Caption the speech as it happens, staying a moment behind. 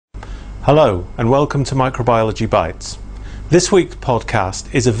Hello and welcome to Microbiology Bites. This week's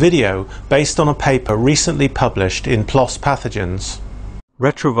podcast is a video based on a paper recently published in PLOS Pathogens.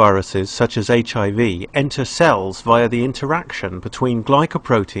 Retroviruses such as HIV enter cells via the interaction between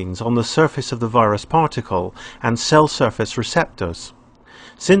glycoproteins on the surface of the virus particle and cell surface receptors.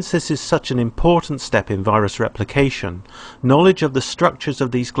 Since this is such an important step in virus replication, knowledge of the structures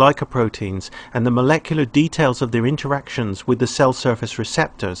of these glycoproteins and the molecular details of their interactions with the cell surface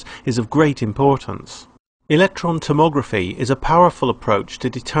receptors is of great importance. Electron tomography is a powerful approach to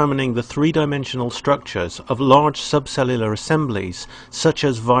determining the three-dimensional structures of large subcellular assemblies, such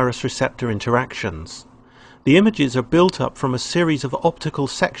as virus receptor interactions. The images are built up from a series of optical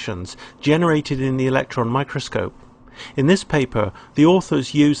sections generated in the electron microscope. In this paper, the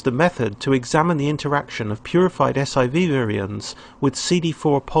authors used the method to examine the interaction of purified SIV virions with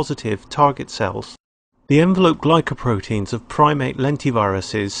CD4 positive target cells. The envelope glycoproteins of primate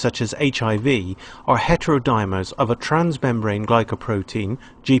lentiviruses such as HIV are heterodimers of a transmembrane glycoprotein,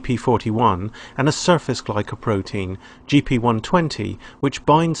 GP41, and a surface glycoprotein, GP120, which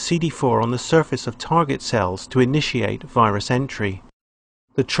binds CD4 on the surface of target cells to initiate virus entry.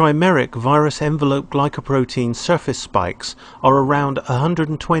 The trimeric virus envelope glycoprotein surface spikes are around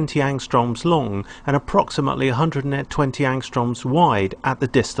 120 angstroms long and approximately 120 angstroms wide at the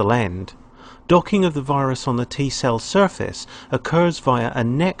distal end. Docking of the virus on the T-cell surface occurs via a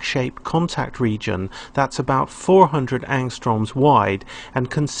neck-shaped contact region that's about 400 angstroms wide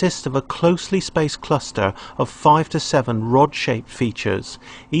and consists of a closely spaced cluster of 5 to 7 rod-shaped features,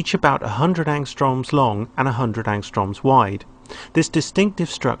 each about 100 angstroms long and 100 angstroms wide. This distinctive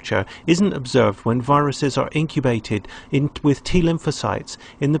structure isn't observed when viruses are incubated with T lymphocytes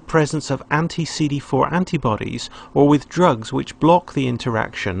in the presence of anti-CD4 antibodies or with drugs which block the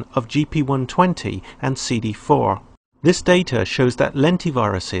interaction of GP120 and CD4. This data shows that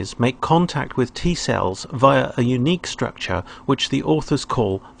lentiviruses make contact with T cells via a unique structure which the authors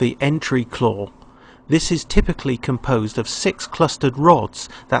call the entry claw. This is typically composed of 6 clustered rods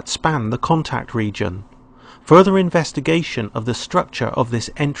that span the contact region. Further investigation of the structure of this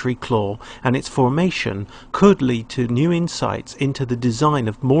entry claw and its formation could lead to new insights into the design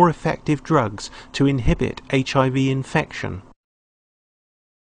of more effective drugs to inhibit HIV infection.